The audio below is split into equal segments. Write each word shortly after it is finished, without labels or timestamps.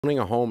Owning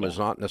a home is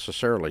not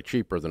necessarily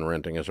cheaper than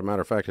renting. As a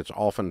matter of fact, it's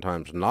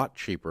oftentimes not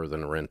cheaper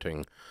than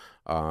renting.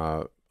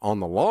 On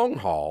the long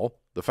haul,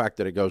 the fact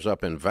that it goes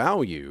up in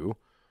value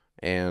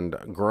and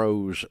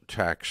grows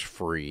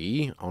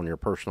tax-free on your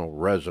personal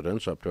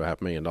residence up to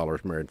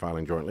 $500,000 married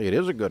filing jointly, it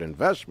is a good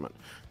investment,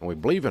 and we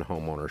believe in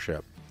home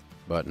ownership.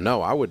 But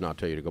no, I would not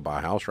tell you to go buy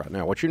a house right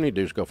now. What you need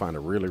to do is go find a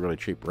really, really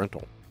cheap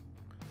rental.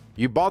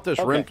 You bought this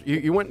rent.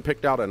 You went and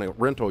picked out a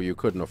rental you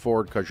couldn't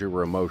afford because you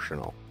were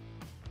emotional.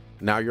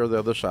 Now you're the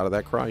other side of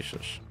that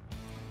crisis.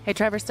 Hey,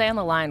 Trevor, stay on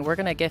the line. We're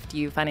going to gift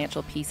you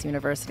Financial Peace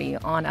University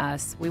on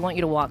us. We want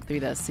you to walk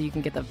through this so you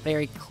can get the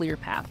very clear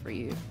path for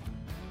you.